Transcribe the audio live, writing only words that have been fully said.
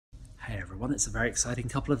Hey everyone, it's a very exciting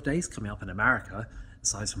couple of days coming up in America.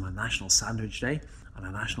 Aside from a National Sandwich Day and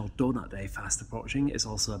a National Donut Day fast approaching, it's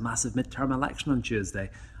also a massive midterm election on Tuesday.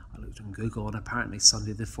 I looked on Google and apparently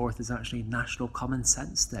Sunday the 4th is actually National Common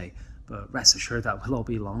Sense Day. But rest assured that will all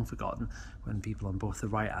be long forgotten when people on both the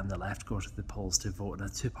right and the left go to the polls to vote in a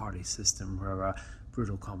two-party system where a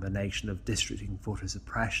brutal combination of districting voter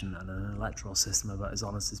suppression and an electoral system about as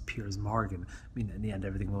honest as Piers Morgan mean that in the end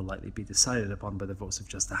everything will likely be decided upon by the votes of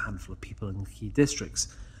just a handful of people in key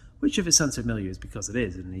districts. Which, if it sounds familiar, is because it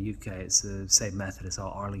is. In the UK, it's the same method as how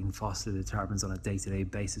Arlene Foster determines on a day-to-day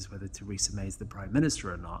basis whether Theresa May is the Prime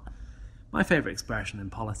Minister or not. My favourite expression in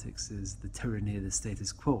politics is the tyranny of the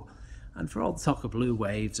status quo. And for all the talk of blue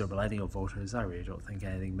waves or millennial voters, I really don't think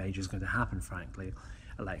anything major is going to happen, frankly.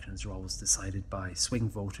 Elections are always decided by swing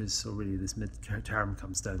voters, so really this midterm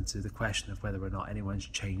comes down to the question of whether or not anyone's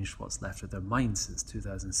changed what's left of their minds since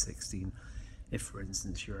 2016. If, for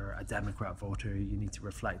instance, you're a Democrat voter, you need to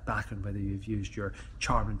reflect back on whether you've used your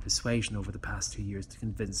charm and persuasion over the past 2 years to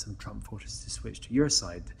convince some Trump voters to switch to your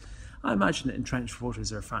side. I imagine that entrenched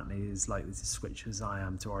voters are frankly as likely to switch as I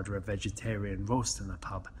am to order a vegetarian roast in a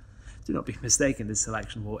pub. Do not be mistaken, this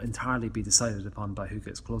election will entirely be decided upon by who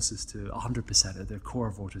gets closest to 100% of their core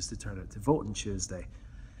voters to turn out to vote on Tuesday.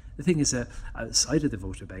 The thing is that outside of the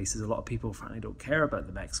voter base, a lot of people frankly don't care about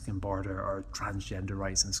the Mexican border or transgender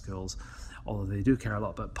rights in schools, although they do care a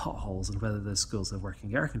lot about potholes and whether the schools have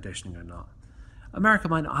working air conditioning or not. America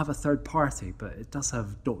might not have a third party, but it does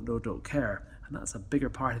have don't know, don't care, and that's a bigger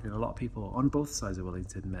party than a lot of people on both sides are willing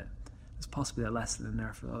to admit. There's possibly a lesson in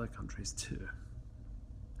there for other countries too.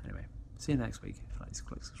 Anyway, see you next week. If you'd like to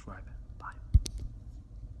click subscribe.